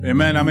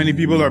Amen. How many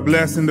people are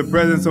blessed in the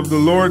presence of the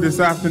Lord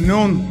this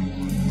afternoon?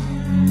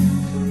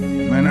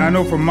 And I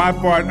know for my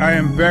part, I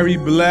am very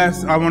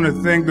blessed. I want to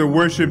thank the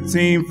worship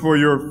team for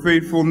your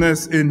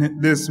faithfulness in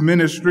this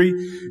ministry,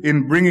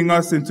 in bringing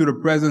us into the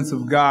presence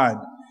of God.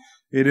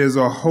 It is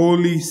a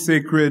holy,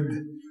 sacred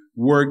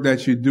work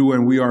that you do,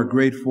 and we are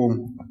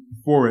grateful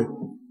for it.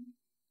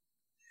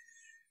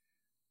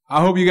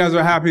 I hope you guys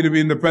are happy to be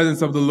in the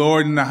presence of the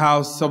Lord, in the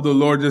house of the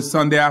Lord this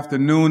Sunday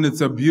afternoon. It's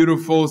a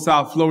beautiful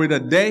South Florida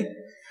day.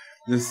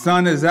 The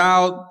sun is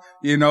out.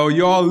 You know,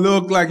 you all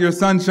look like your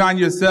sunshine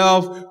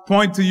yourself.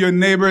 Point to your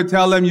neighbor.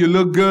 Tell them you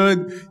look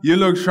good. You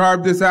look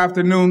sharp this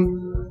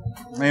afternoon.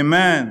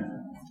 Amen.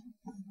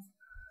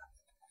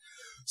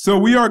 So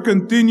we are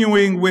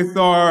continuing with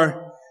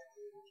our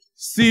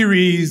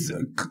series,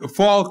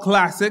 Fall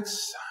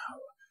Classics.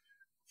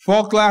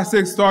 Fall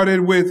Classics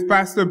started with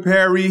Pastor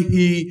Perry.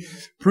 He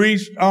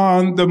preached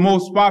on the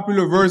most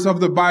popular verse of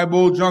the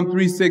Bible, John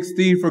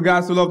 3:16. For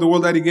God so loved the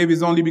world that he gave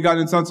his only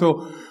begotten Son,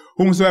 so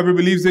whomsoever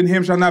believes in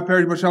him shall not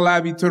perish, but shall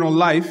have eternal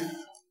life.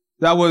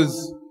 That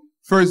was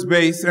first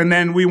base. And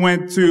then we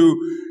went to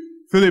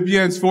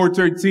Philippians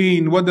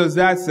 4:13. What does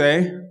that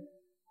say?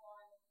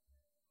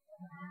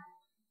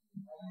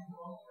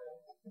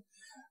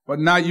 But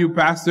not you,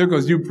 Pastor,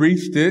 because you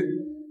preached it.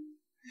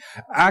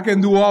 I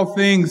can do all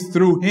things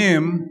through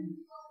him.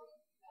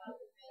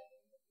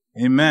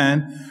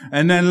 Amen.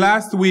 And then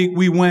last week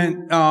we went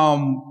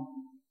and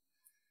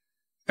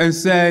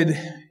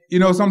said, you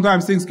know,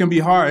 sometimes things can be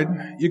hard.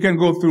 You can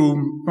go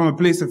through from a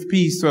place of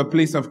peace to a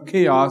place of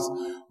chaos,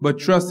 but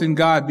trust in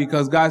God,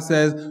 because God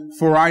says,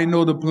 for I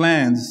know the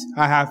plans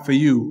I have for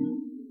you.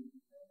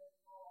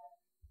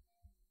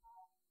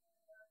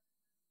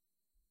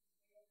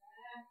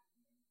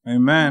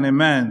 Amen,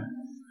 amen.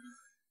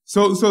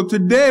 So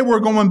today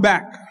we're going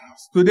back.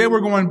 Today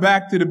we're going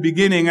back to the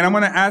beginning, and I'm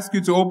going to ask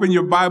you to open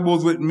your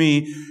Bibles with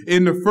me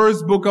in the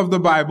first book of the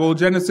Bible,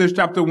 Genesis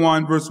chapter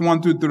 1, verse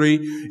 1 to 3.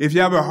 If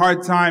you have a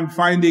hard time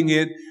finding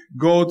it,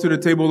 go to the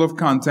table of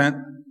content.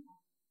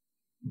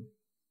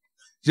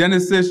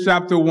 Genesis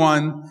chapter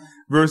 1,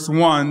 verse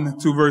 1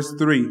 to verse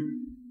 3.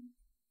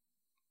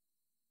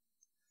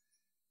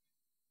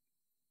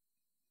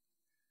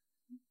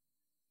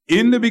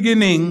 In the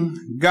beginning,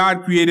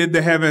 God created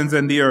the heavens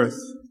and the earth.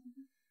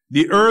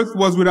 The earth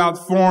was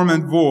without form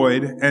and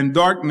void, and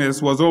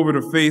darkness was over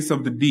the face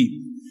of the deep.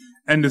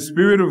 And the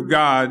Spirit of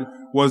God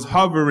was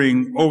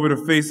hovering over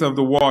the face of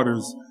the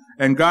waters.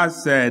 And God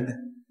said,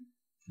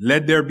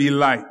 let there be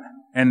light.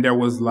 And there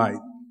was light.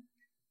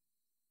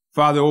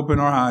 Father, open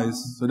our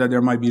eyes so that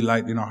there might be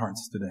light in our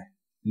hearts today.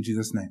 In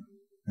Jesus' name,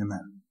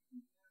 amen.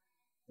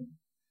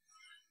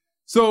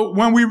 So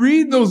when we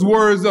read those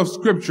words of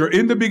Scripture,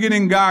 in the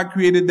beginning God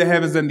created the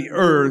heavens and the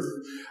earth,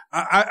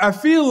 I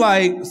feel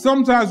like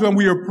sometimes when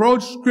we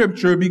approach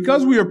Scripture,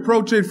 because we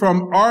approach it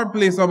from our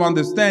place of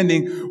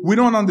understanding, we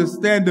don't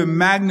understand the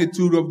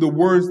magnitude of the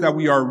words that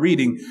we are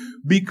reading.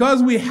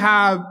 Because we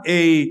have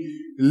a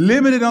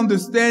limited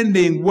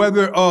understanding,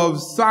 whether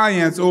of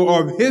science or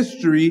of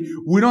history,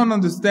 we don't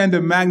understand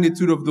the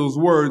magnitude of those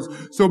words.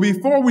 So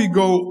before we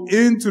go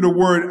into the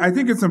word, I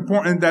think it's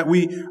important that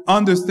we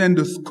understand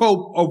the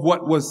scope of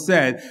what was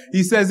said.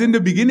 He says, in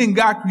the beginning,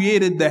 God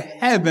created the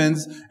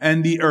heavens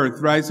and the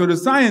earth, right? So the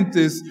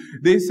scientists,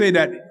 they say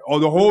that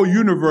the whole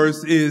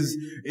universe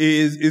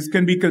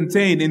can be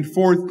contained in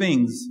four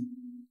things.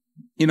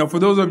 You know, for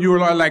those of you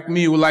who are like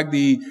me, who like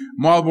the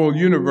Marvel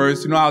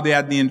universe, you know how they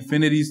had the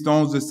Infinity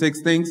Stones, the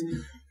 6 things?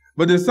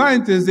 But the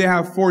scientists, they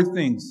have 4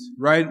 things,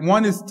 right?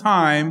 One is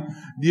time,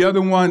 the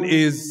other one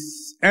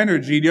is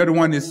energy, the other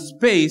one is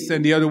space,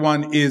 and the other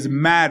one is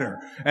matter.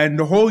 And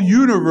the whole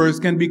universe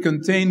can be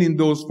contained in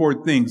those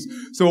 4 things.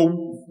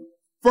 So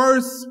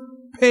first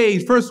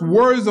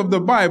words of the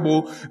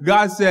Bible,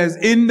 God says,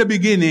 in the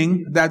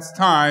beginning, that's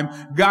time,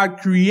 God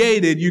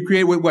created, you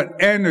create with what?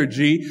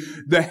 Energy,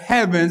 the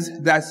heavens,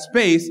 that's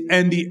space,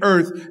 and the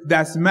earth,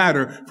 that's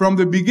matter. From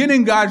the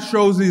beginning, God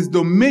shows his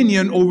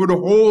dominion over the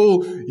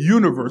whole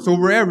universe,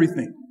 over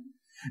everything.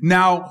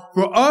 Now,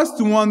 for us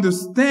to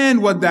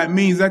understand what that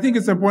means, I think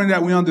it's important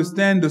that we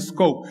understand the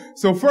scope.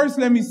 So first,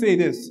 let me say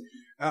this.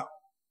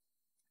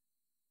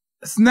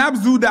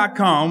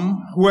 Snapzoo.com,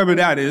 whoever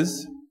that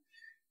is,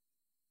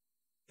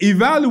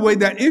 evaluate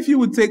that if you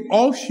would take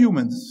all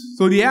humans,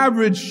 so the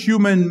average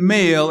human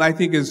male, I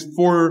think, is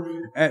 4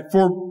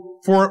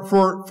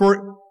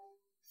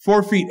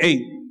 feet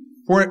 8.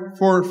 How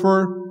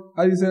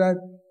do you say that?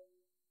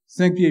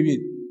 5 pieds 8.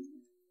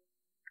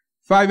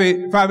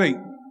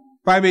 5'8".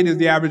 5'8" is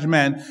the average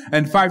man,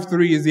 and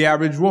 5'3" is the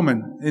average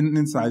woman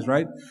in size,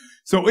 right?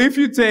 So if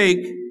you take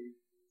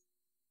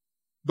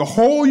the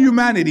whole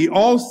humanity,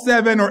 all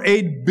 7 or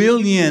 8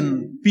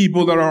 billion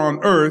people that are on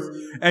earth,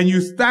 and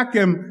you stack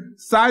them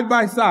side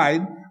by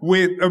side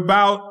with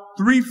about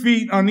 3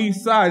 feet on each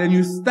side, and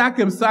you stack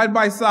them side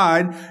by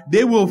side,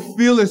 they will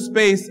fill a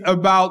space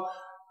about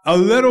a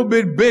little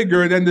bit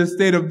bigger than the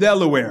state of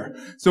Delaware.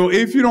 So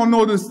if you don't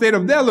know the state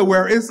of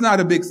Delaware, it's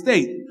not a big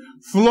state.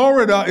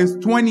 Florida is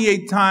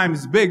 28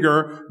 times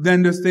bigger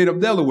than the state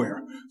of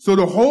Delaware. So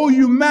the whole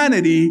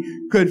humanity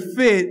could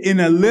fit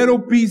in a little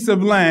piece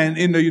of land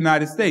in the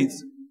United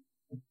States.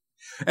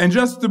 And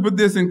just to put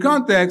this in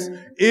context,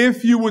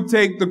 if you would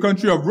take the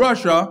country of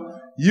Russia,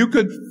 you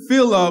could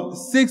fill up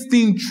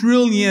 16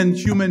 trillion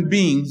human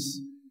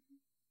beings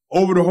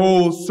over the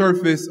whole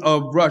surface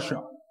of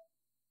Russia.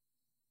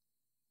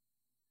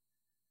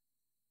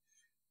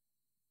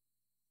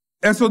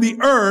 And so the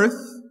earth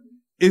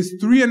is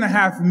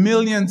 3.5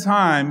 million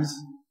times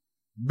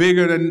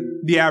bigger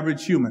than the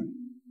average human.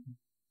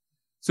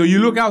 So you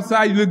look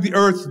outside, you look at the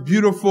earth's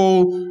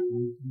beautiful,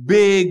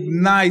 big,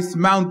 nice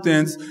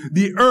mountains.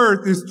 The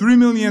earth is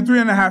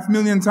 3.5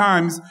 million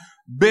times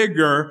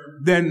bigger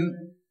than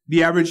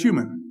the average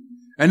human.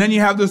 And then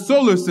you have the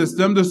solar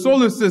system. The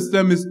solar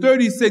system is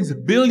 36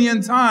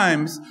 billion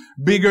times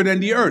bigger than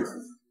the earth.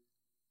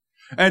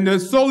 And the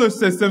solar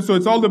system, so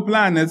it's all the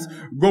planets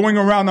going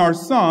around our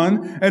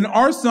sun, and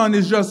our sun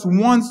is just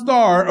one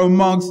star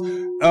amongst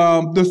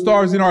the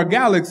stars in our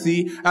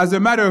galaxy. As a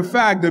matter of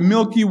fact, the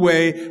Milky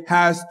Way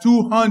has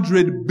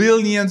 200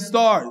 billion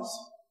stars.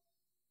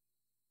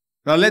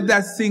 Now let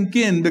that sink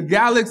in. The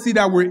galaxy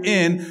that we're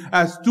in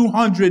has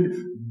 200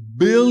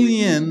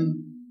 billion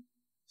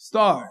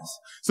stars.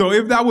 So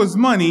if that was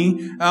money,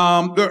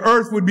 the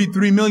earth would be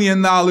 $3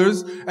 million,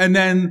 and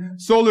then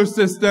solar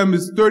system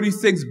is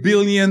 36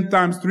 billion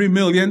times 3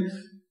 million,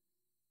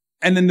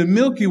 and then the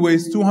Milky Way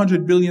is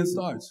 200 billion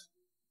stars.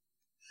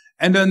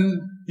 And then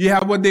you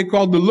have what they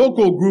call the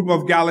local group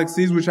of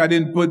galaxies, which I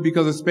didn't put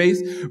because of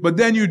space. But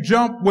then you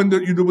jump with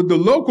the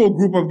local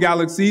group of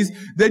galaxies,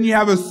 then you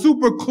have a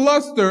super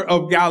cluster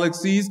of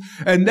galaxies,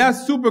 and that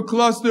super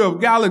cluster of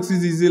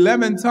galaxies is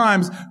 11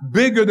 times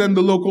bigger than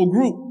the local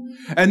group.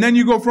 And then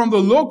you go from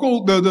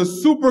the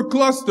super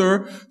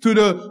cluster to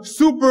the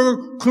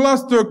super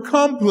cluster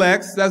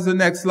complex. That's the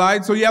next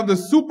slide. So you have the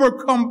super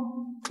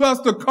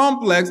cluster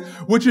complex,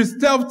 which is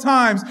 12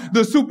 times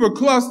the super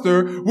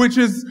cluster, which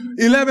is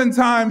 11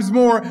 times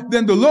more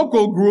than the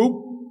local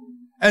group.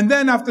 And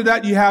then after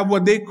that, you have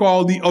what they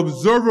call the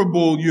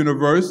observable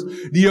universe.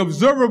 The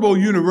observable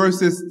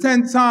universe is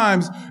 10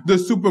 times the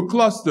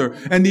supercluster.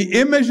 And the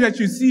image that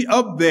you see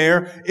up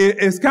there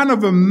is kind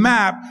of a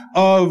map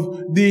of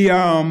the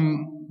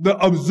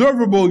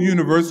observable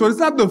universe. So it's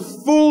not the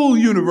full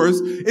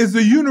universe. It's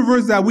the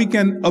universe that we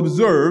can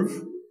observe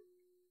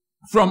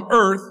from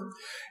Earth.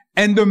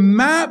 And the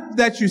map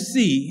that you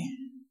see,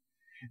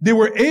 they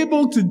were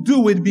able to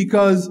do it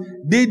because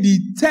they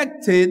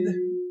detected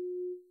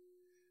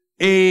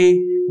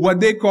what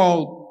they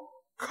call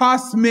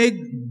cosmic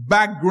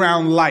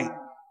background light.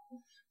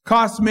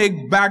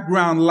 Cosmic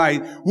background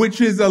light,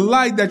 which is a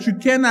light that you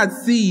cannot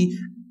see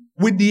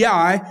with the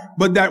eye,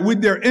 but that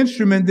with their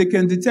instrument they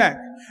can detect.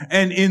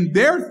 And in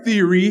their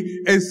theory,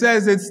 it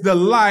says it's the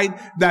light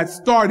that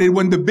started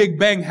when the Big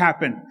Bang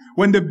happened.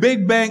 When the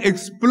Big Bang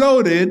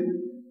exploded,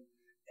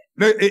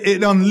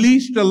 it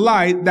unleashed a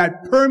light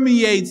that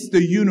permeates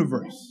the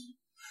universe.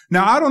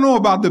 Now, I don't know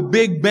about the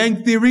Big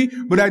Bang theory,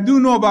 but I do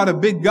know about a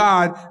big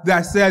God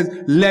that says,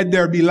 let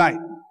there be light.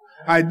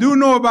 I do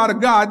know about a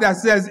God that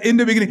says in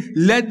the beginning,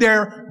 let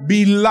there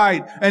be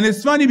light. And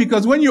it's funny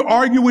because when you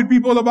argue with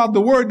people about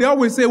the word, they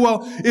always say, well,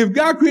 if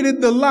God created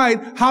the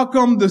light, how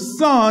come the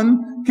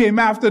sun came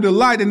after the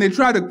light? And they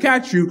try to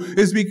catch you.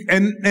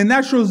 And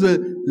that shows the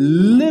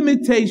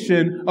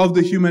limitation of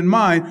the human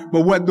mind.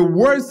 But what the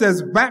word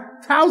says back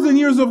 1,000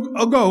 years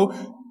ago,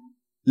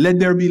 let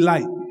there be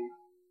light.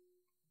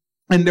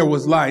 And there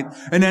was light.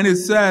 And then it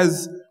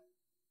says,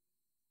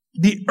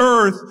 the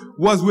earth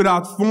was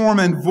without form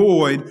and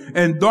void,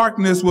 and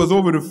darkness was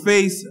over the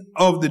face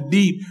of the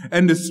deep,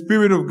 and the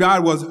Spirit of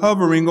God was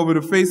hovering over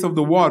the face of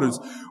the waters.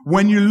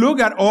 When you look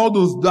at all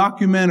those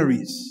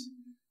documentaries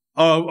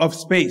of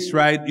space,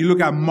 right? You look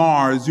at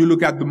Mars, you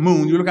look at the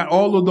moon, you look at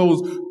all of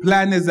those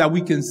planets that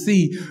we can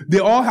see, they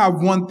all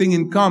have one thing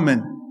in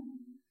common.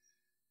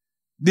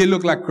 They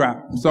look like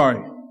crap. I'm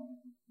sorry.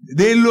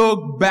 They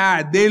look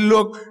bad. They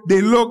look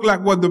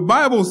like what the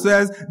Bible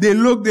says.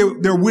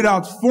 They're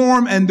without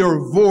form and they're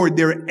void.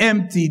 They're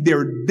empty.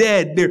 They're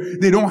dead.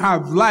 They don't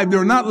have life.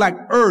 They're not like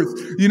Earth.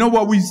 You know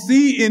what we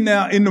see in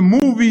the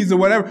movies or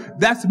whatever?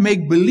 That's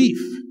make belief.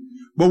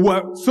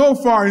 But so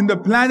far in the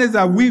planets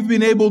that we've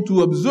been able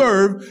to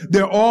observe,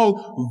 they're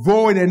all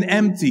void and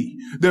empty.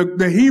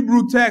 The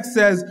Hebrew text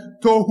says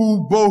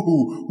tohu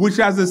bohu, which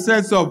has a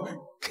sense of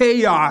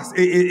chaos.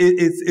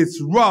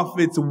 It's rough.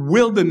 It's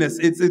wilderness.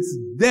 It's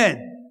dead.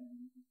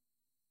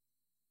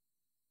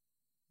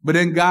 But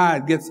then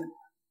God gets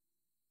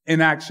in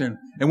action.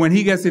 And when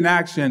he gets in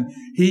action,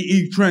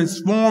 he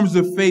transforms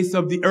the face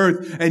of the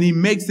earth and he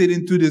makes it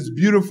into this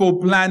beautiful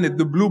planet,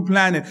 the blue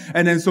planet.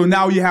 And then so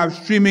now you have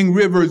streaming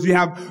rivers, you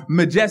have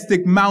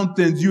majestic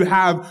mountains, you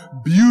have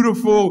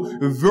beautiful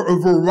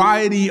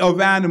variety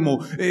of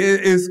animal.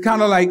 It's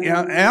kind of like,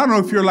 I don't know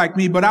if you're like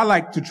me, but I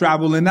like to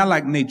travel and I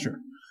like nature.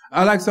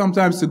 I like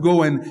sometimes to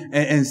go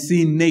and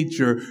see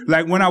nature.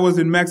 Like when I was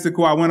in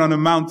Mexico, I went on a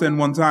mountain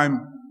one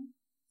time,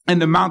 and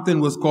the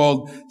mountain was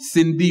called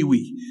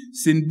Sindiwi.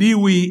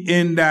 Sindiwi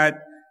in that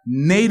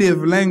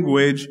native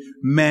language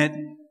meant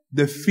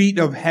the feet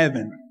of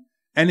heaven.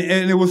 And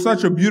it was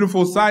such a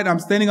beautiful sight. I'm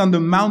standing on the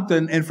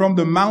mountain, and from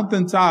the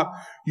mountaintop,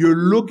 you're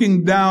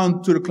looking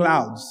down to the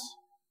clouds.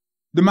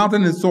 The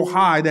mountain is so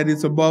high that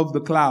it's above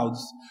the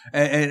clouds.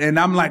 And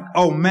I'm like,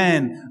 oh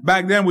man,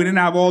 back then we didn't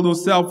have all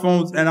those cell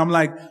phones. And I'm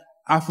like,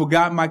 I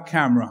forgot my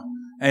camera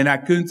and I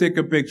couldn't take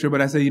a picture,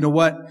 but I said, you know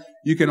what?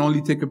 You can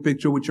only take a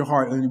picture with your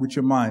heart and with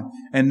your mind.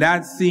 And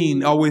that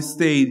scene always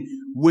stayed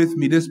with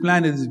me. This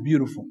planet is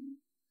beautiful.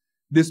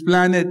 This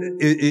planet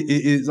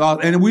is all,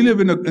 and we live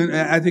in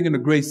I think in a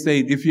great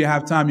state. If you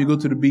have time, you go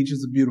to the beach,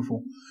 it's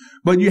beautiful.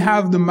 But you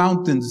have the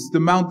mountains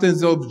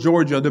of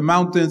Georgia, the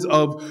mountains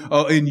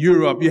in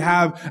Europe. You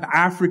have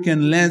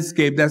African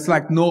landscape that's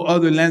like no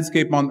other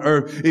landscape on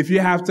earth. If you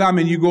have time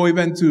and you go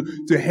even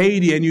to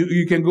Haiti, and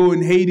you can go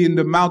in Haiti in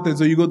the mountains,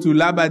 or you go to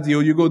Labadie,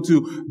 or you go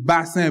to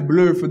Bassin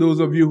Bleu, for those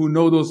of you who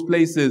know those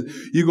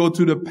places. You go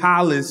to the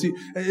palace.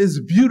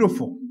 It's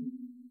beautiful.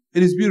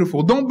 It is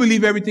beautiful. Don't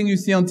believe everything you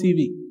see on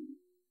TV.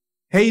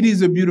 Haiti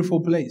is a beautiful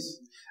place.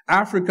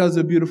 Africa is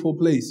a beautiful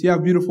place. You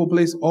have beautiful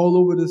places all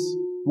over this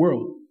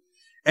world.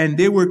 And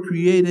they were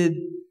created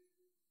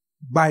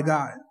by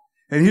God.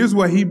 And here's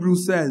what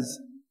Hebrews says.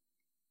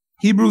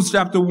 Hebrews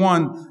chapter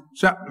 1,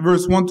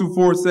 verse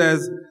 1-4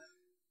 says,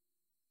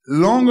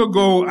 long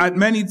ago, at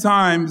many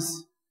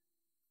times,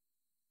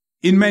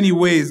 in many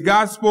ways,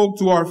 God spoke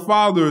to our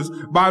fathers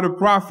by the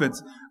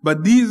prophets.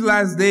 But these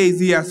last days,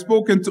 he has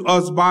spoken to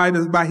us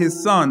by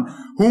his Son,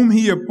 whom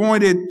he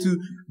appointed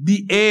to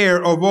the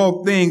heir of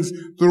all things,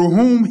 through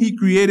whom he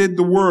created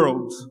the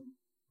worlds.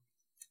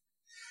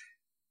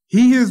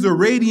 He is the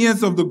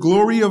radiance of the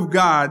glory of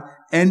God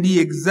and the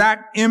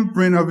exact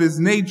imprint of his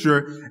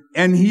nature,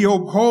 and he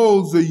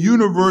upholds the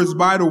universe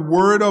by the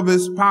word of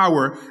his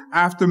power.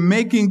 After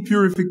making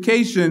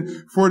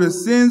purification for the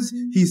sins,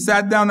 he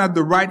sat down at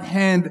the right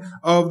hand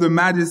of the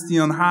Majesty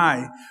on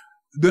high.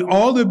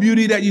 All the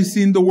beauty that you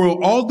see in the world,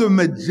 all the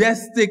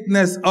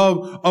majesticness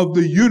of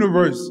the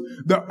universe,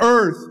 the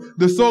earth,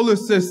 the solar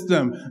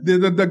system,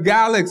 the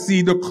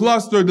galaxy, the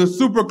cluster, the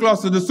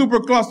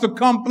supercluster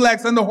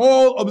complex, and the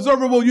whole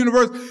observable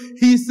universe,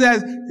 he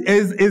says,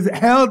 is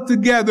held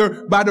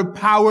together by the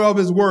power of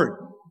his word.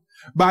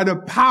 By the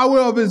power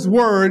of his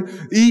word,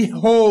 he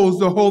holds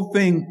the whole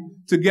thing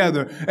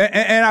together.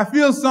 And I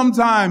feel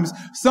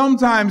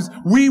sometimes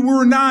we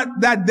were not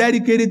that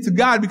dedicated to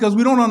God because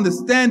we don't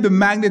understand the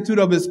magnitude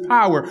of his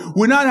power.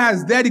 We're not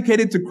as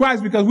dedicated to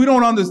Christ because we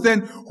don't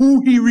understand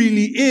who he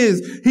really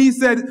is. He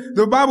said,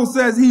 the Bible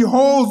says he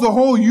holds the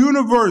whole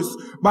universe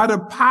by the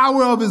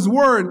power of his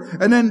word.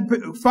 And then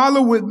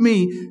follow with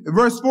me.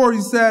 Verse 4,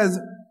 he says,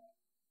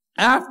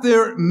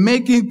 after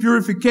making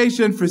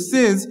purification for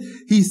sins,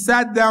 he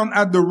sat down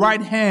at the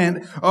right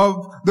hand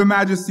of the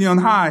Majesty on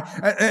high.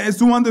 And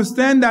to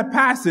understand that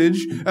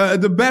passage,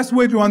 the best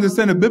way to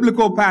understand a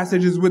biblical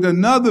passage is with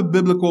another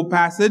biblical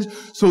passage.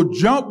 So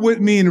jump with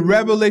me in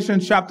Revelation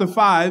chapter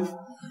 5.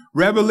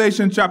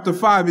 Revelation chapter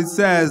 5, it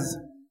says,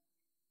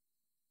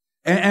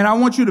 and I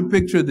want you to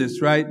picture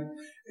this, right?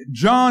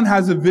 John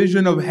has a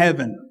vision of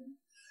heaven.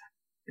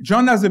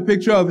 John has a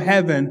picture of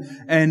heaven,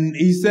 and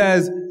he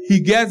says he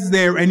gets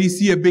there and he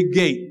sees a big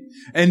gate.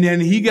 And then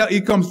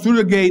he comes through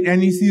the gate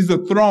and he sees a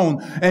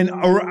throne. And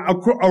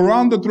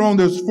around the throne,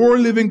 there's 4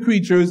 living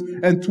creatures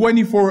and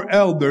 24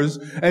 elders.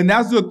 And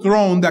that's the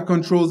throne that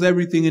controls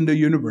everything in the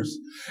universe.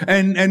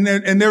 And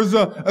there's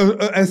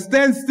a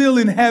standstill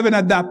in heaven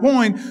at that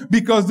point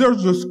because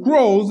there's the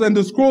scrolls, and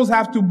the scrolls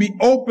have to be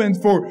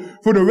opened for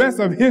the rest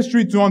of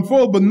history to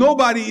unfold. But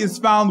nobody is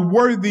found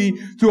worthy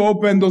to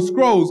open those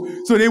scrolls.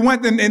 So they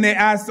went and they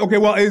asked, okay,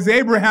 well, is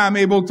Abraham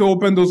able to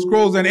open those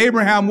scrolls? And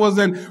Abraham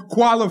wasn't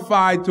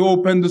qualified to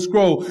open the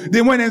scroll.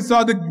 They went and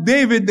saw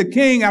David, the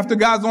king after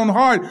God's own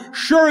heart.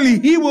 Surely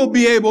he will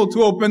be able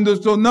to open the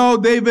scroll. No,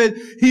 David,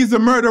 he's a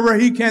murderer.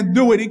 He can't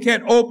do it. He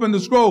can't open the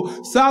scroll.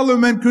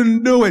 Solomon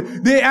couldn't do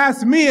it. They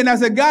asked me, and I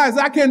said, guys,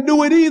 I can't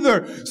do it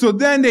either. So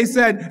then they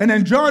said, and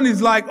then John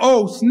is like,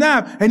 oh,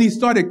 snap. And he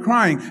started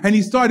crying, and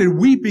he started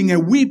weeping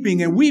and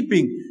weeping and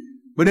weeping.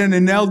 But then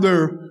an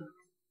elder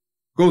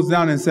goes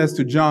down and says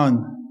to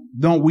John,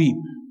 don't weep.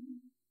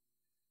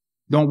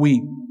 Don't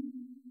weep.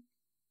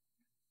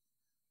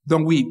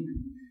 Don't weep,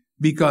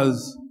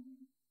 because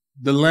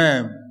the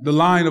Lamb, the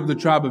Lion of the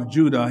tribe of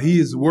Judah, he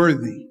is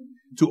worthy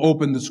to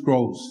open the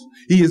scrolls.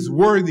 He is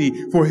worthy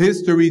for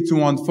history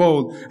to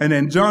unfold. And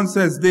then John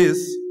says this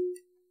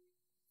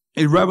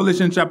in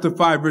Revelation chapter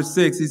 5, verse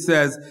 6. He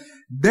says,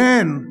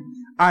 then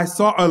I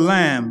saw a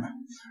lamb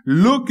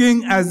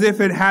looking as if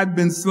it had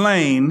been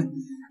slain.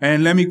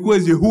 And let me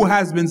quiz you, who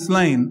has been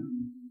slain?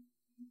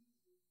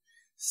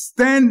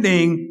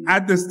 Standing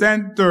at the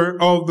center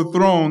of the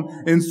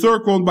throne,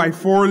 encircled by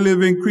 4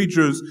 living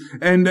creatures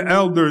and the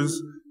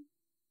elders.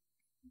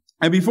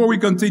 And before we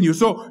continue,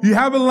 so you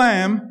have a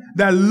lamb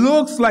that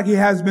looks like he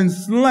has been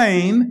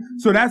slain.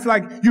 So that's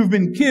like you've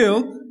been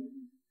killed.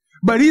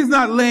 But he's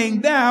not laying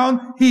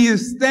down, he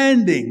is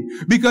standing.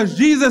 Because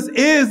Jesus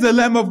is the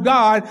Lamb of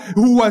God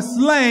who was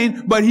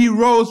slain, but he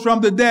rose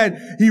from the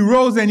dead. He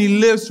rose and he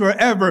lives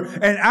forever.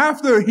 And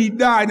after he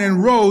died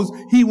and rose,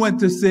 he went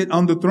to sit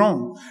on the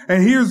throne.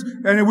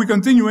 And we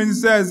continue and it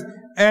says,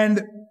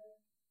 and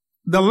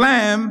the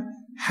Lamb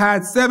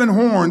had 7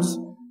 horns,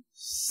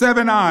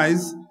 7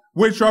 eyes,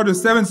 which are the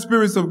 7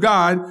 spirits of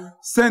God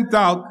sent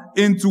out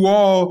into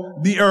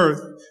all the earth.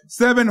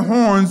 7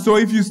 horns. So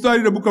if you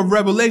study the book of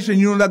Revelation,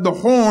 you know that the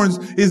horns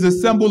is a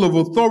symbol of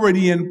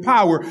authority and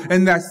power.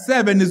 And that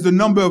 7 is the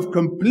number of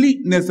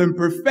completeness and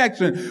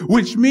perfection,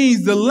 which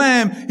means the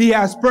Lamb, he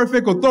has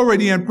perfect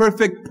authority and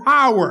perfect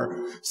power.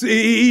 So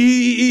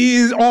he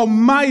is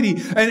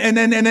almighty. And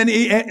then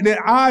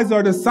the eyes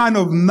are the sign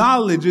of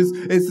knowledge. It's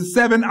the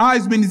 7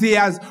 eyes means he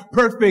has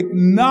perfect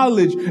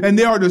knowledge. And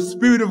they are the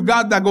Spirit of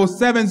God that go,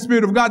 7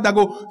 Spirit of God that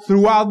go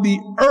throughout the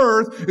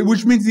earth,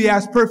 which means he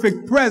has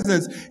perfect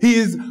presence. He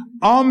is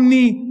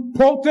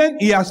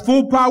omnipotent. He has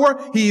full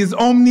power. He is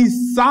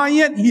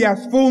omniscient. He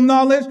has full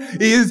knowledge.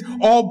 He is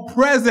all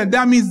present.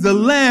 That means the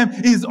Lamb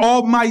is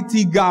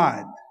Almighty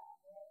God.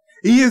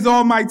 He is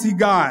Almighty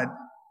God.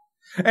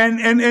 And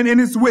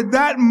it's with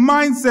that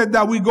mindset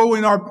that we go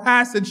in our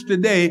passage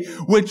today,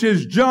 which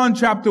is John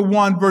chapter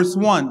 1 verse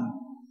 1.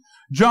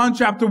 John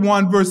chapter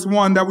 1 verse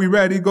 1 that we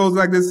read, it goes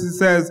like this. It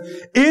says,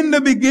 in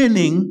the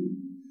beginning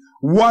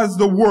was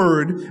the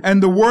Word,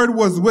 and the Word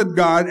was with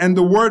God, and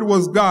the Word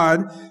was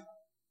God.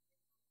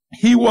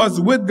 He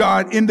was with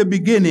God in the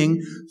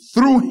beginning.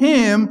 Through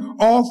him,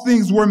 all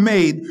things were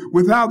made.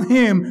 Without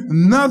him,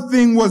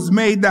 nothing was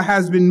made that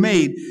has been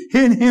made.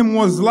 In him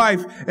was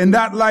life, and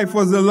that life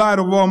was the light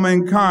of all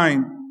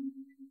mankind.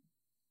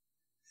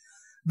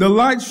 The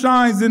light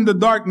shines in the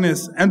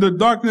darkness, and the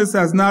darkness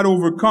has not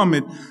overcome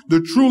it.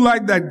 The true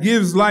light that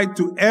gives light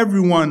to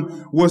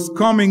everyone was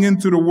coming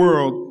into the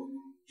world.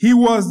 He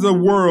was the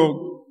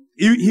world.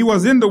 He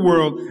was in the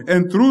world,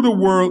 and through the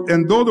world,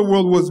 and though the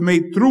world was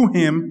made through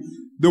him,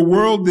 the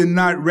world did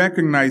not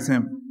recognize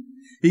him.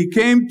 He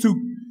came to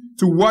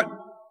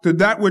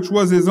that which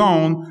was his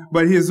own,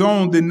 but his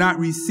own did not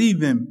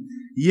receive him.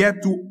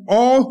 Yet to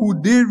all who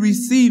did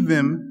receive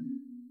him,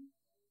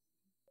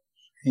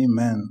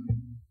 amen.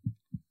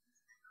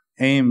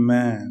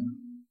 Amen.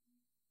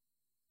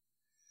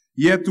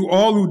 Yet to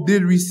all who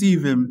did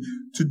receive him,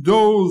 to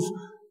those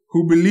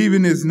who believe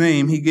in his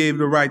name, he gave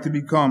the right to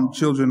become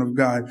children of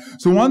God.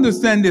 So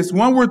understand this.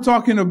 When we're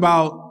talking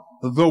about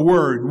the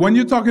Word, when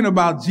you're talking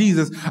about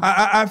Jesus,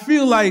 I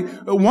feel like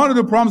one of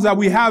the problems that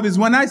we have is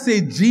when I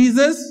say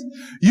Jesus,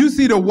 you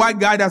see the white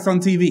guy that's on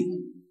TV.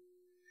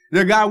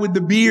 The guy with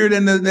the beard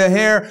and the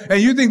hair,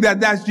 and you think that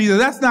that's Jesus.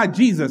 That's not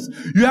Jesus.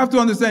 You have to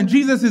understand,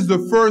 Jesus is the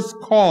first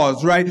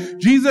cause, right?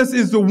 Jesus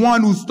is the one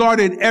who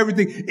started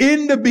everything.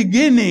 In the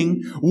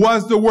beginning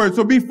was the Word.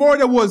 So before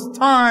there was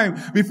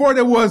time, before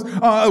there was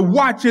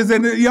watches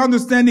and the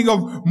understanding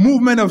of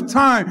movement of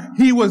time,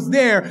 he was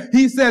there.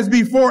 He says,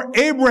 before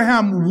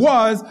Abraham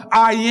was,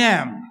 I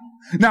am.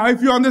 Now,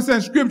 if you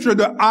understand scripture,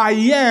 the I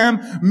am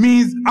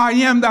means I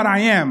am that I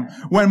am.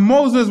 When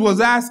Moses was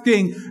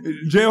asking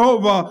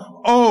Jehovah,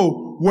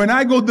 oh, when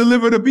I go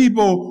deliver the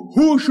people,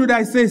 who should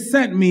I say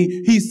sent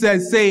me? He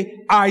said, say,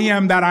 I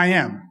am that I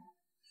am.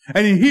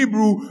 And in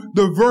Hebrew,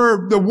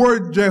 the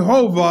word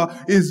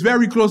Jehovah is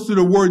very close to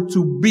the word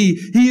to be.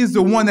 He is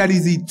the one that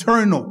is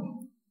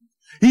eternal.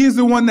 He is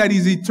the one that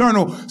is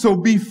eternal. So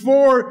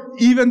before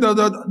even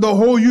the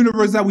whole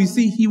universe that we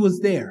see, he was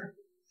there.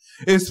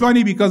 It's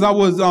funny because I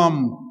was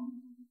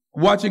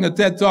watching a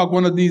TED Talk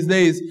one of these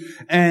days,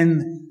 and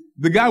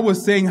the guy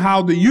was saying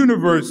how the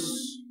universe,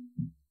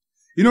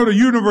 the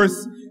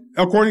universe,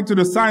 according to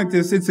the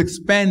scientists, it's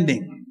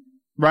expanding,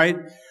 right?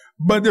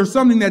 But there's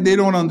something that they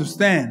don't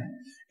understand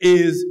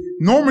is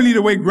normally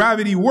the way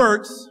gravity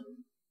works,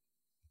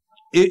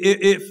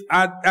 if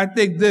I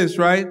take this,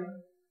 right,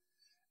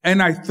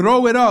 and I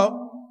throw it up,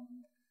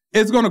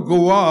 it's going to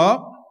go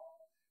up,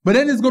 but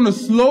then it's going to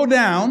slow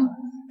down,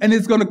 and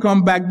it's going to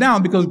come back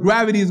down because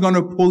gravity is going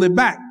to pull it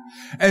back.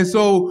 And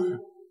so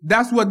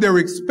that's what they're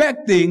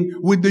expecting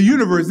with the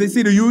universe. They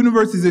say the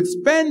universe is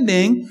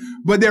expanding,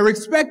 but they're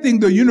expecting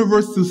the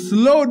universe to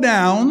slow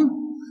down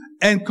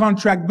and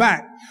contract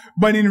back.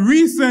 But in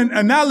recent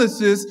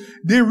analysis,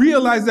 they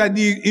realize that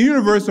the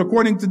universe,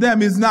 according to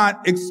them, is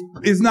not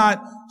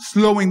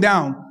slowing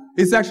down.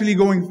 It's actually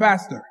going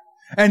faster.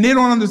 And they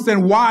don't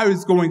understand why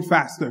it's going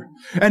faster.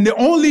 And the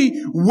only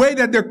way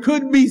that there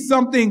could be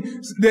something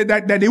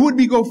that it would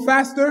be go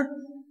faster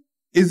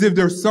is if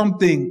there's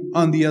something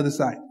on the other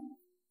side.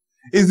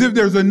 Is if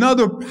there's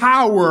another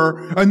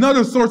power,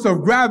 another source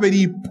of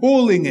gravity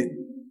pulling it.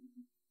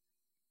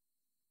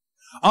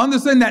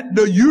 Understand that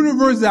the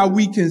universe that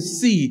we can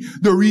see,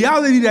 the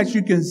reality that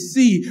you can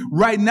see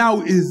right now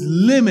is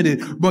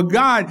limited. But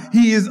God,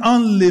 he is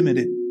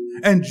unlimited.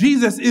 And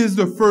Jesus is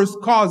the first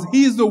cause.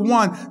 He's the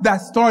one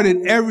that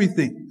started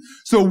everything.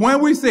 So when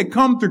we say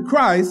come to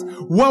Christ,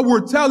 what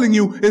we're telling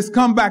you is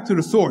come back to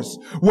the source.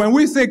 When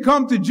we say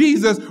come to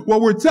Jesus,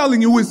 what we're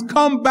telling you is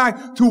come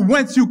back to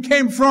whence you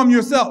came from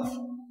yourself.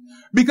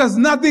 Because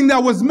nothing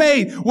that was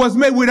made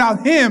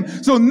without him.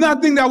 So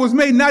nothing that was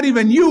made, not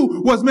even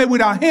you, was made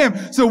without him.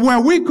 So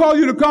when we call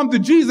you to come to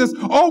Jesus,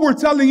 all we're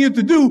telling you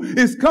to do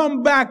is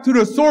come back to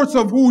the source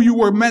of who you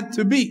were meant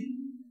to be.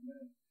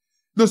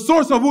 The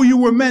source of who you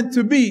were meant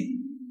to be.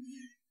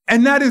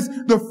 And that is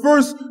the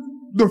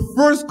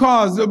first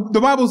cause.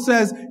 The Bible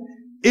says,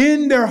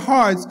 in their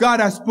hearts, God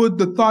has put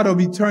the thought of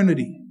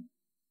eternity.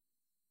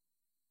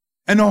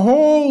 And the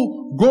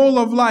whole goal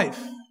of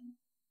life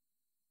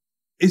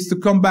is to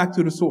come back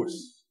to the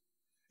source.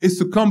 It's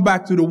to come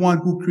back to the one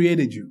who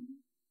created you.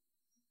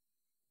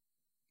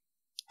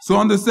 So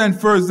understand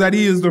first that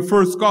he is the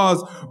first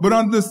cause, but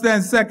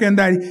understand second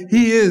that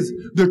he is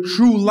the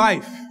true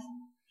life.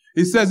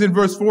 It says in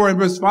verse 4 and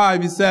verse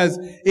 5, it says,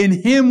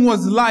 in him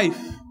was life,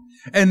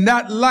 and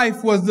that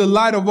life was the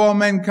light of all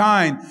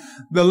mankind.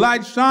 The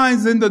light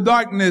shines in the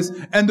darkness,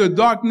 and the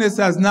darkness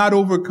has not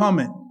overcome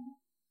it.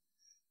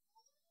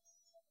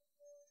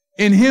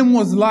 In him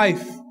was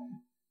life,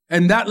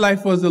 and that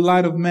life was the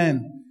light of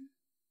men.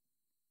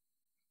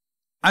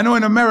 I know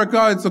in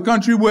America, it's a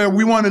country where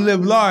we want to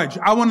live large.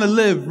 I want to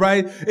live,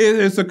 right?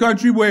 It's a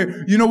country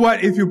where, you know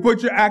what, if you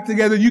put your act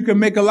together, you can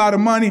make a lot of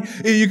money.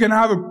 You can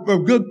have a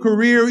good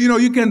career. You know,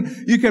 you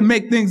can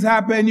make things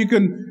happen. You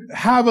can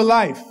have a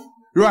life.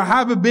 Right?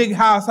 Have a big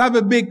house, have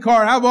a big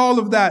car, have all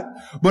of that.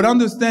 But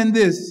understand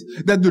this,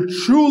 that the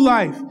true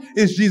life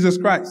is Jesus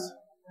Christ.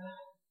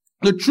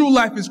 The true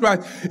life is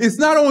Christ. It's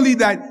not only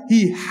that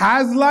he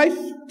has life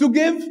to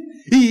give,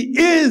 he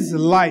is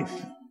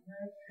life.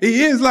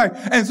 He is life.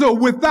 And so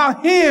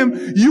without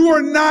him, you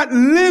are not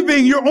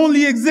living, you're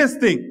only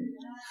existing.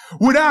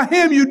 Without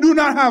him, you do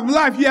not have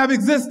life, you have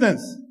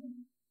existence.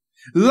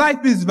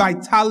 Life is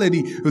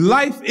vitality.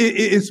 Life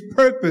is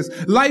purpose.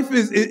 Life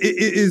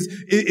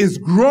is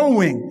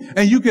growing.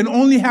 And you can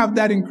only have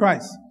that in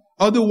Christ.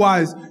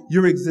 Otherwise,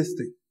 you're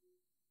existing.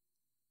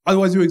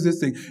 Otherwise, you're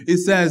existing. It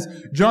says,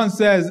 John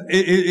says,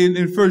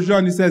 in 1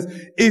 John, he says,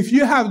 if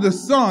you have the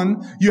Son,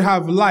 you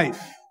have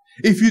life.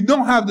 If you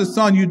don't have the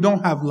Son, you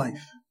don't have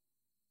life.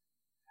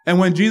 And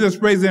when Jesus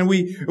prays, and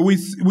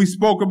we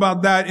spoke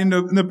about that in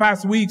the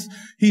past weeks,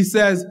 he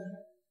says,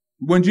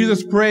 when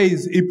Jesus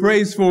prays, he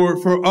prays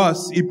for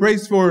us. He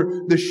prays for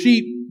the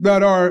sheep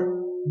that are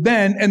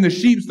then and the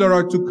sheep that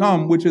are to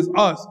come, which is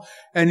us.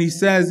 And he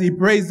says, he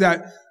prays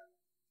that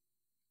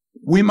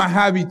we might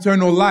have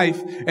eternal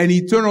life. And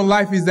eternal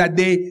life is that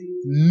they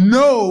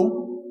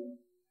know.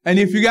 And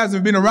if you guys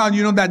have been around,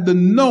 you know that the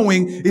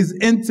knowing is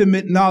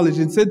intimate knowledge.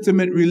 It's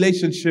intimate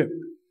relationship.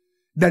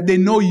 That they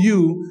know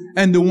you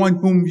and the one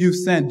whom you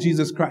sent,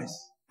 Jesus Christ.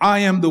 I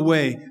am the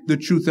way, the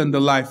truth, and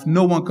the life.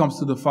 No one comes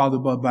to the Father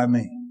but by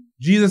me.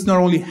 Jesus not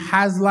only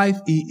has life,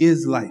 he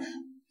is life.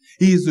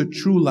 He is the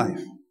true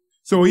life.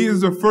 So he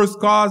is the first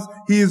cause.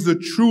 He is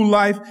the true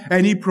life,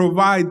 and he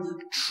provides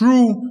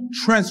true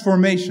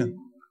transformation.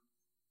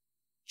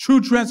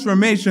 True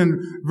transformation.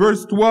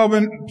 Verse 12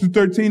 to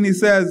 13, he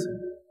says,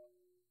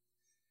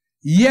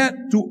 yet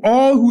to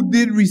all who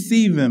did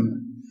receive him,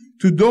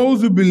 to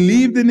those who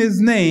believed in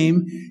his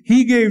name,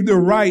 he gave the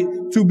right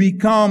to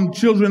become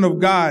children of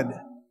God.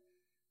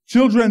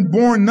 Children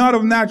born not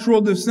of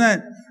natural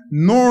descent,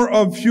 nor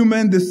of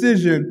human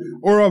decision,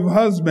 or of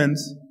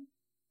husbands,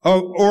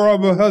 or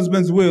of a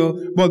husband's will,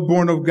 but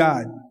born of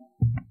God.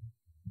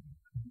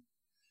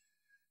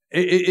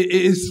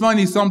 It's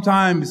funny,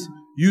 sometimes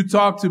you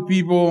talk to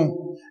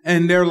people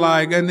and they're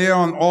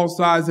on all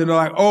sides, and they're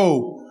like,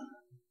 oh,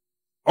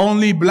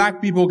 only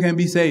black people can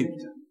be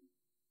saved.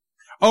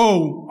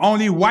 Oh,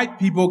 only white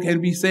people can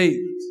be saved.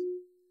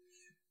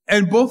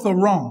 And both are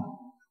wrong.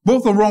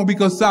 Both are wrong,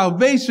 because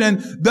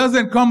salvation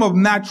doesn't come of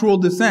natural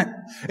descent.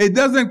 It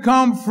doesn't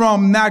come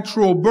from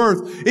natural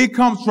birth. It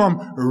comes from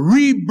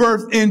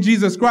rebirth in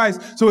Jesus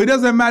Christ. So it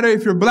doesn't matter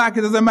if you're black.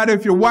 It doesn't matter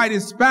if you're white,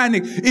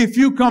 Hispanic. If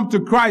you come to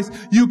Christ,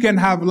 you can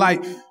have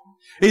life.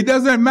 It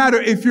doesn't matter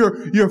if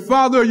your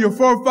father, your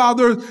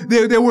forefathers,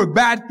 they were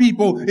bad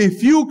people.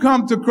 If you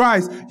come to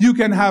Christ, you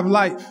can have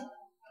life.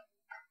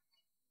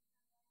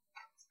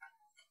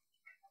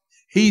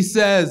 He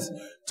says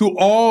to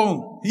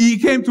all, he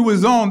came to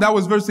his own. That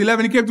was verse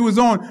 11. He came to his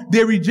own.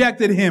 They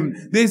rejected him.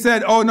 They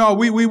said, oh no,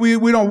 we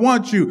don't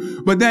want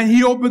you. But then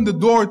he opened the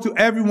door to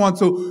everyone.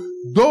 So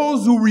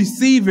those who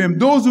receive him,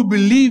 those who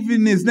believe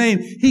in his name,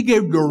 he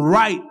gave the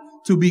right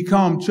to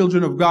become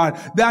children of God.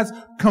 That's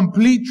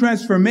complete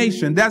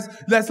transformation.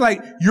 That's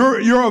like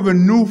you're of a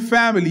new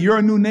family. You're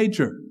a new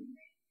nature.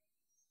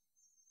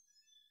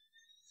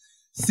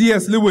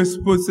 C.S. Lewis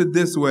puts it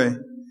this way.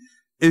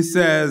 It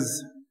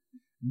says,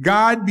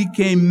 God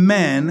became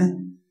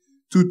man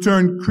to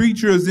turn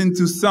creatures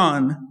into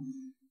son,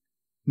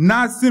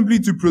 not simply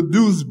to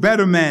produce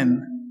better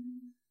men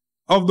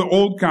of the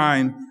old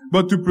kind,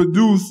 but to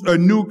produce a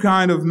new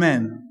kind of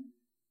men.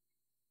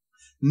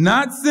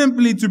 Not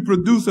simply to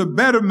produce a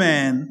better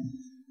man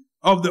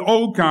of the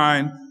old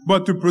kind,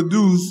 but to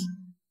produce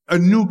a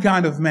new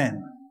kind of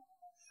man.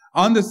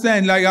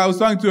 Understand, like I was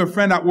talking to a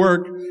friend at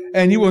work,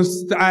 and he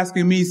was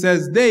asking me, he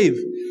says, Dave,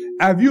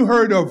 have you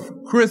heard of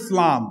Chris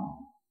Lam?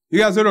 You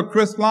guys heard of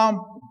Chris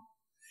Lam?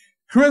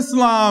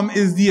 Chrislam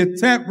is the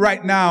attempt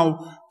right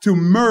now to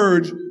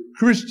merge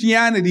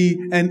Christianity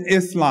and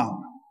Islam.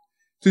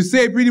 To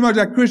say pretty much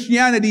that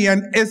Christianity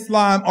and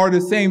Islam are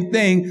the same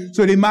thing,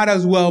 so they might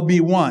as well be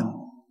one.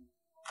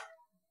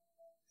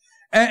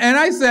 And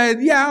I said,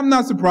 yeah, I'm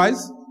not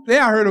surprised.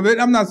 Yeah, I heard of it.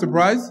 I'm not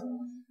surprised.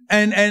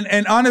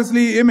 And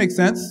honestly, it makes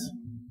sense.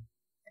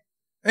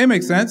 It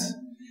makes sense.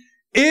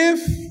 If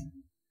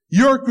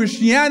your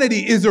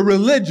Christianity is a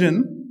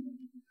religion,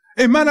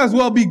 it might as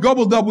well be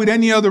gobbled up with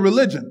any other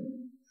religion.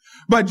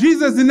 But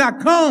Jesus did not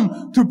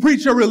come to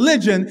preach a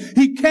religion.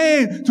 He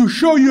came to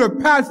show you a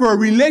path for a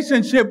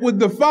relationship with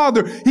the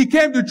Father. He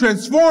came to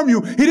transform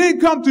you. He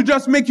didn't come to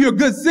just make you a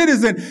good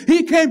citizen.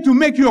 He came to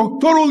make you a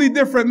totally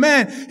different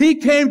man. He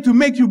came to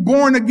make you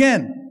born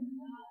again.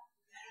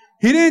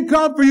 He didn't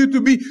come for you to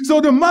be, so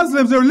the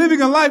Muslims are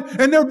living a life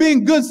and they're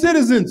being good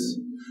citizens.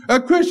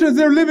 Christians,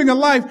 they're living a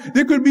life,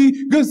 they could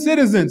be good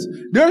citizens.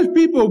 There's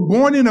people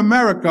born in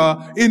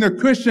America in a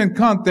Christian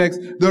context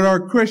that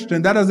are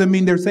Christian. That doesn't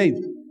mean they're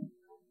saved.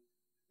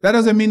 That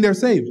doesn't mean they're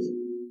saved.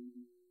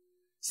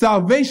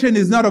 Salvation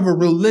is not of a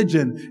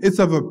religion. It's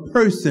of a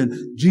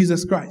person,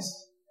 Jesus Christ.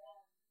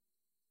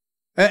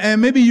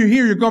 And maybe you're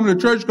here, you're coming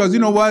to church because you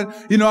know what?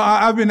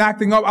 I've been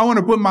acting up. I want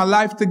to put my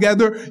life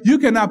together. You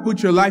cannot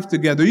put your life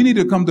together. You need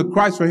to come to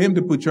Christ for Him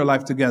to put your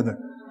life together.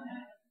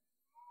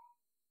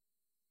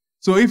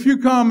 So if you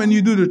come and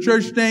you do the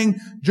church thing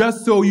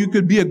just so you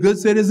could be a good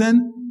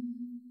citizen,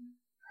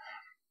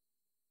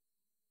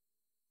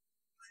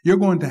 you're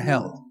going to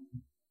hell.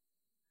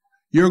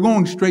 You're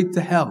going straight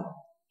to hell.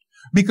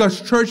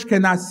 Because church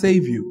cannot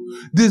save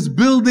you. This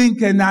building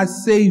cannot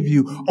save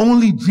you.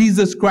 Only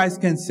Jesus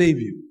Christ can save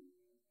you.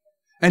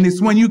 And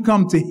it's when you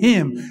come to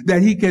Him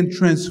that He can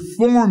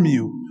transform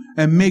you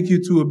and make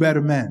you to a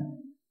better man.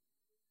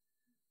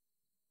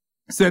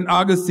 St.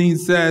 Augustine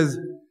says,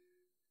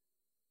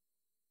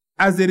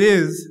 as it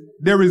is,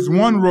 there is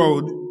one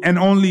road and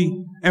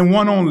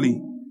one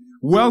only,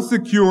 well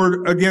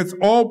secured against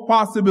all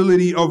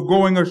possibility of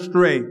going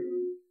astray.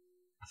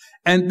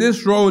 And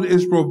this road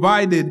is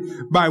provided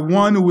by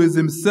one who is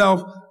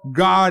Himself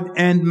God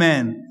and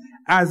man.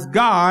 As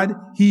God,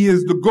 He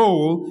is the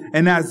goal,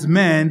 and as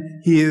man,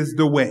 He is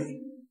the way.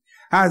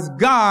 As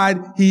God,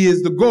 He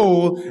is the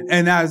goal,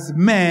 and as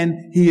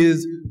man, He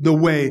is the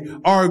way.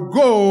 Our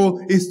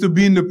goal is to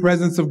be in the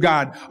presence of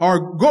God.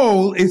 Our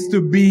goal is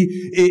to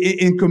be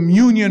in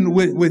communion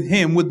with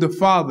Him, with the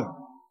Father.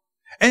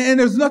 And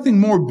there's nothing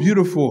more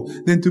beautiful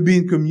than to be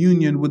in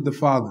communion with the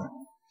Father.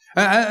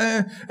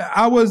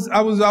 I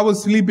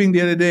was sleeping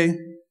the other day,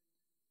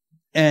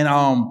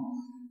 and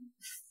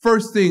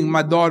first thing,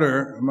 my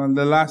daughter,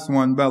 the last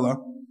one, Bella,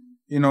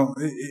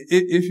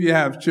 if you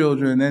have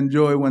children,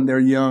 enjoy when they're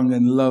young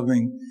and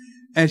loving.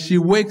 And she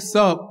wakes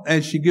up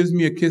and she gives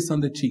me a kiss on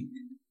the cheek.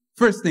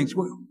 First thing,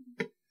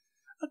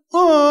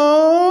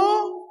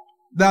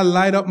 that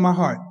light up my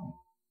heart.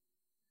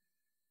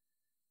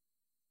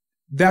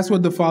 That's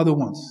what the Father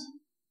wants.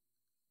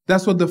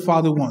 That's what the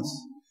Father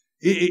wants.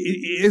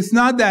 It's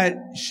not that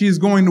she's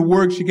going to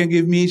work, she can't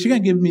give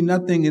me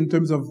nothing in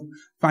terms of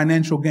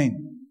financial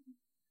gain.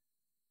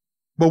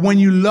 But when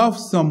you love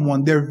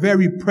someone, their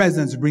very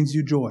presence brings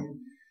you joy.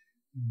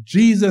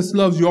 Jesus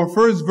loves you. Our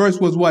first verse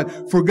was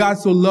what? For God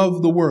so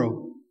loved the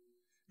world.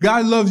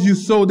 God loves you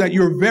so that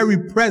your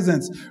very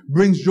presence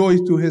brings joy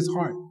to His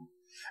heart.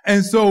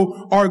 And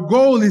so our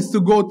goal is to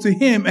go to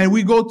Him, and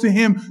we go to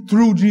Him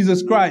through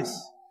Jesus Christ.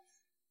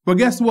 But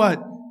guess what?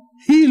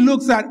 He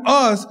looks at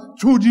us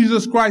through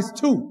Jesus Christ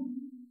too.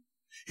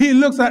 He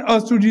looks at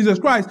us through Jesus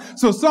Christ.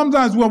 So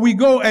sometimes when we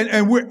go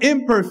and we're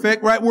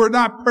imperfect, right? We're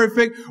not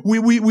perfect.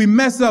 We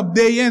mess up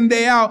day in,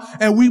 day out,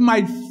 and we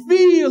might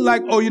feel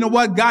like, oh, you know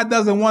what? God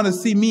doesn't want to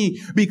see me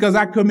because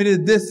I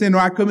committed this sin or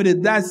I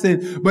committed that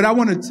sin. But I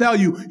want to tell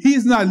you,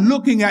 He's not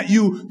looking at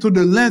you through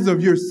the lens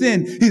of your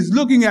sin. He's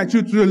looking at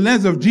you through the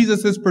lens of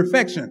Jesus'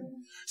 perfection.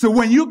 So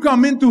when you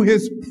come into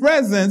His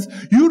presence,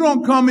 you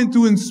don't come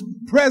into His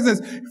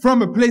presence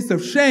from a place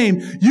of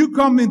shame. You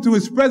come into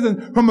His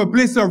presence from a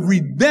place of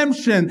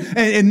redemption.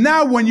 And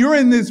now when you're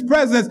in His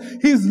presence,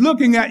 He's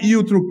looking at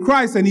you through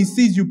Christ and He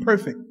sees you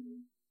perfect.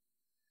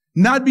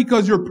 Not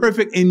because you're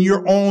perfect in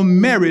your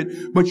own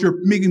merit, but you're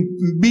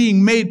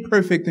being made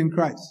perfect in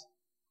Christ.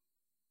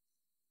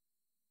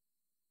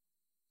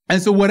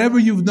 And so whatever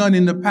you've done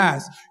in the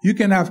past, you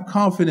can have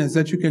confidence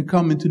that you can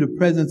come into the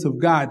presence of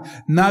God,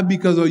 not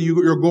because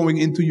you're going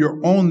into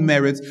your own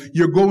merits.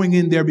 You're going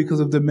in there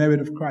because of the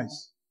merit of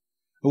Christ,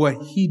 or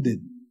what He did.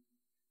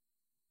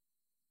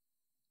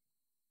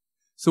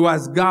 So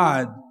as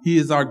God, He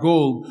is our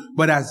goal,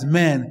 but as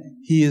man,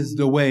 He is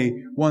the way.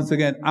 Once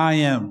again, I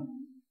am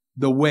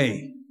the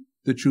way,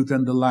 the truth,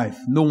 and the life.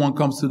 No one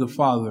comes to the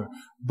Father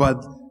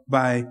but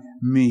by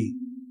me.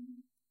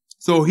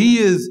 So He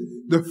is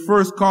the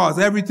first cause.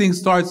 Everything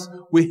starts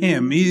with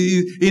Him.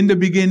 In the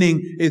beginning,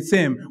 it's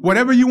Him.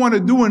 Whatever you want to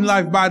do in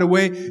life, by the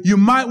way, you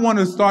might want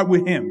to start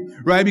with Him,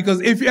 right?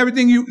 Because if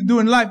everything you do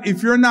in life,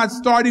 if you're not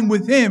starting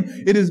with Him,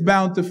 it is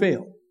bound to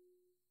fail.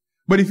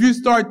 But if you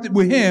start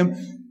with Him,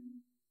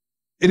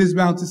 it is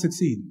bound to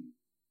succeed.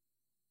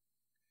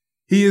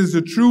 He is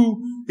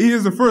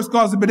the first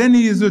cause, but then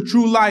he is the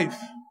true life.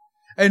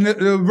 And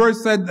the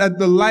verse said that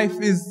the life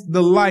is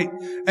the light.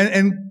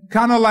 And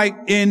kind of like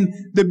in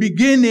the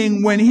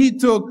beginning when he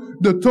took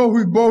the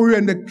tohu bohu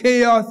and the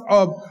chaos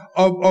of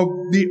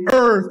the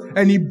earth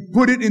and he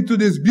put it into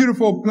this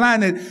beautiful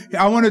planet.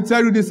 I want to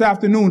tell you this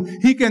afternoon,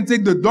 he can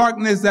take the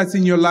darkness that's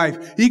in your life.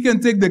 He can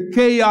take the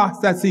chaos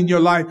that's in your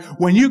life.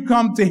 When you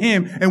come to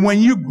him and when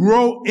you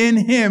grow in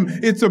him,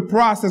 it's a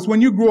process.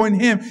 When you grow in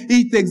him,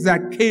 he takes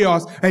that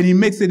chaos and he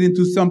makes it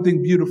into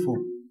something beautiful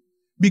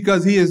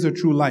because he is the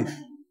true life.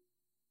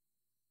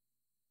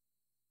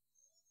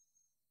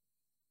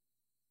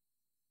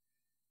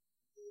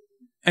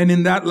 And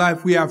in that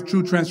life, we have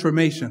true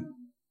transformation.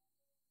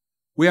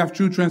 We have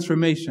true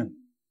transformation.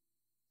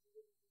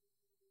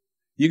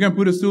 You can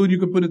put a suit, you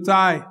can put a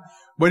tie,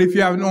 but if you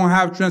don't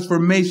have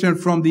transformation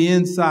from the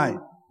inside,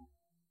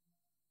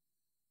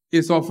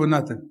 it's all for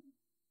nothing.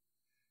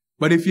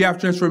 But if you have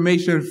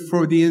transformation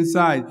from the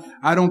inside,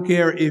 I don't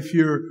care if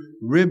you're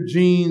ripped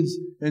jeans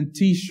and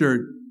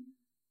t-shirt,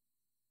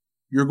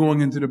 you're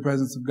going into the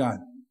presence of God.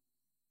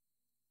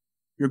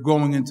 You're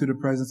going into the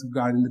presence of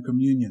God in the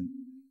communion.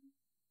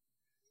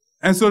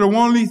 And so the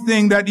only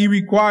thing that he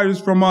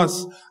requires from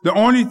us, the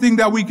only thing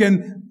that we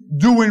can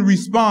do in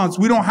response,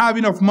 we don't have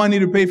enough money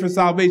to pay for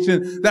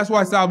salvation. That's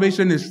why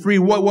salvation is free.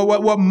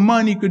 What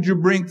money could you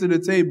bring to the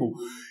table?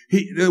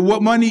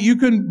 What money? You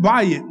can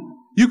buy it.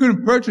 You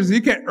can purchase it.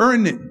 You can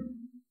earn it.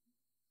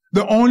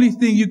 The only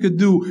thing you could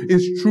do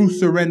is true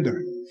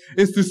surrender.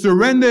 It's to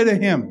surrender to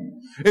him.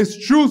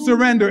 It's true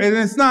surrender. And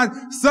it's not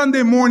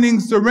Sunday morning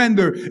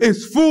surrender.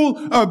 It's full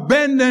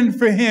abandon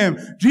for him.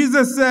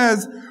 Jesus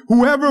says,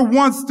 whoever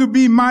wants to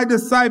be my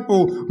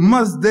disciple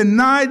must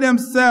deny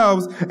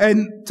themselves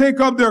and take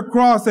up their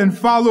cross and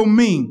follow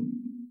me.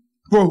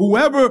 For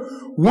whoever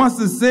wants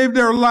to save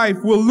their life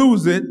will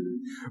lose it,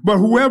 but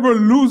whoever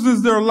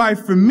loses their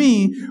life for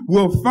me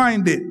will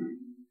find it.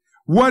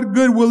 What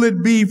good will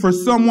it be for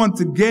someone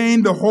to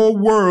gain the whole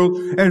world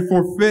and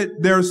forfeit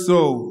their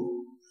soul?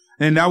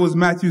 And that was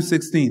Matthew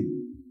 16.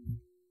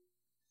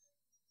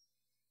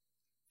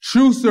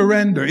 True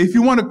surrender. If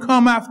you want to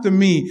come after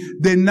me,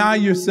 deny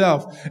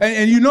yourself.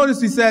 And you notice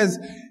he says,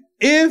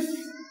 if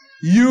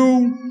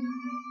you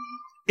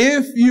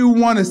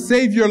want to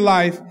save your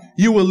life,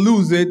 you will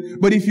lose it.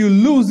 But if you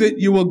lose it,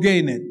 you will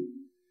gain it.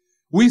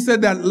 We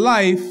said that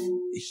life,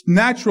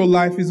 natural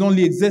life, is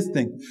only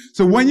existing.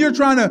 So when you're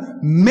trying to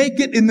make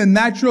it in the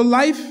natural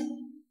life,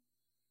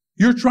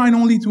 you're trying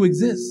only to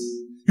exist.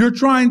 You're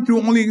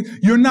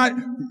not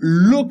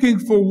looking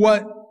for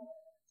what,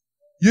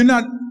 you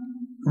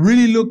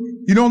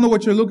don't know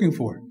what you're looking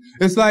for.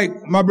 It's like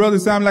my brother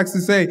Sam likes to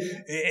say,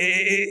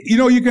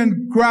 you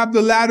can grab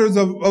the ladders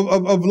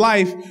of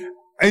life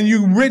and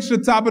you reach the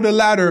top of the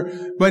ladder,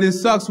 but it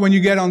sucks when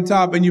you get on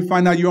top and you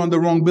find out you're on the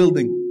wrong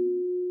building.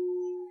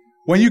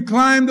 When you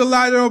climb the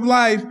ladder of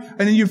life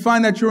and then you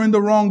find that you're on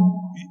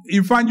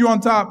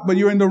top, but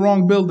you're in the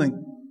wrong building.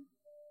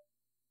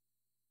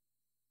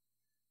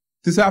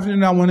 This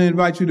afternoon, I want to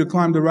invite you to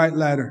climb the right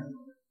ladder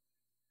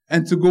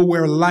and to go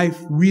where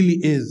life really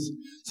is.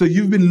 So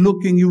you've been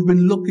looking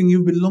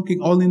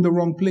all in the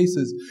wrong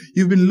places.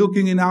 You've been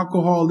looking in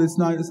alcohol. It's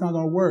not going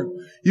to work.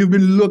 You've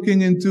been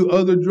looking into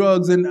other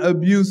drugs and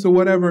abuse or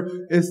whatever.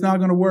 It's not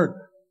going to work.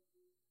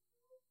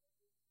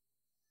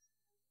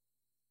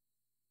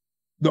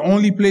 The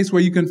only place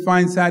where you can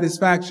find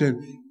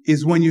satisfaction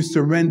is when you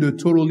surrender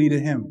totally to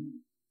him.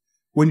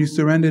 When you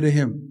surrender to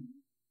him.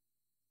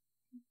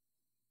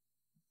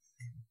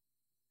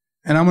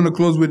 And I'm going to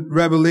close with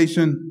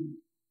Revelation.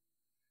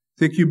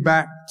 Take you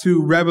back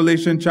to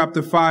Revelation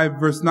chapter 5,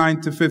 verse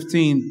 9 to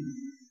 15.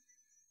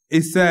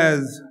 It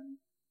says,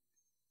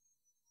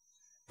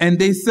 and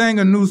they sang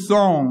a new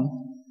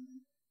song,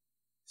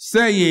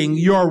 saying,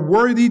 you are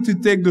worthy to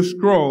take the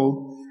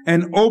scroll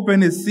and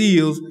open its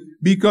seals,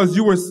 because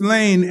you were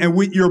slain, and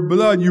with your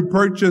blood you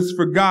purchased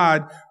for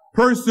God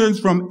persons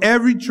from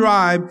every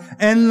tribe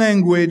and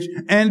language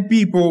and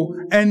people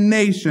and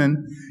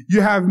nation.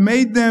 You have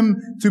made them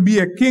to be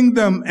a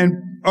kingdom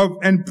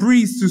and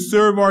priests to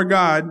serve our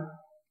God,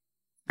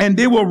 and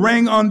they will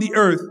reign on the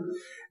earth.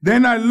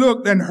 Then I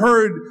looked and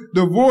heard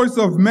the voice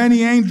of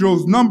many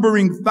angels,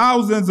 numbering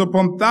thousands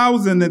upon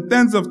thousands and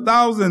tens of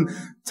thousands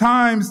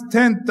times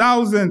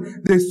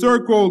 10,000. They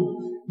circled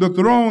the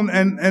throne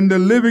and the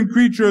living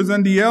creatures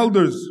and the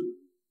elders.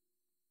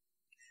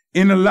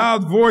 In a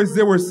loud voice,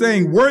 they were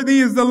saying, worthy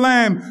is the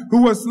Lamb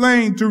who was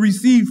slain to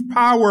receive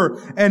power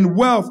and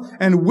wealth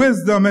and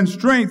wisdom and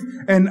strength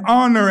and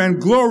honor and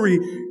glory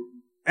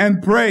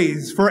and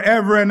praise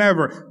forever and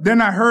ever. Then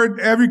I heard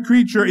every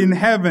creature in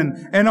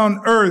heaven and on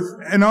earth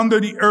and under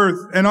the earth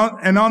and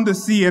on the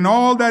sea and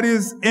all that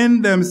is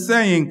in them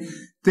saying,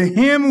 to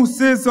him who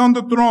sits on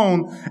the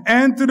throne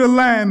and to the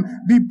Lamb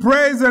be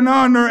praise and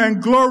honor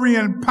and glory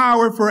and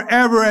power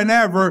forever and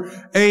ever.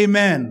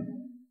 Amen.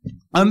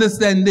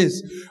 Understand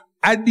this.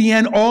 At the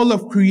end, all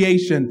of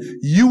creation,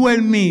 you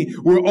and me,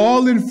 we're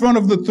all in front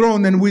of the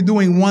throne and we're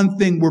doing one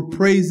thing. We're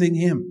praising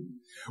him.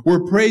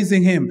 We're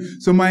praising him.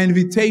 So my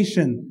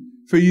invitation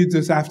for you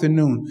this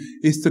afternoon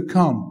is to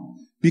come,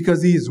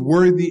 because he is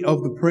worthy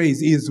of the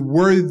praise. He is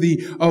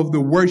worthy of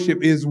the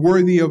worship. He is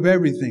worthy of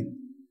everything.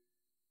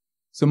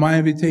 So my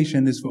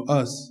invitation is for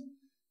us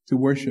to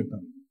worship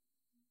him,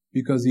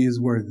 because he is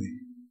worthy.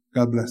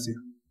 God bless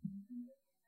you.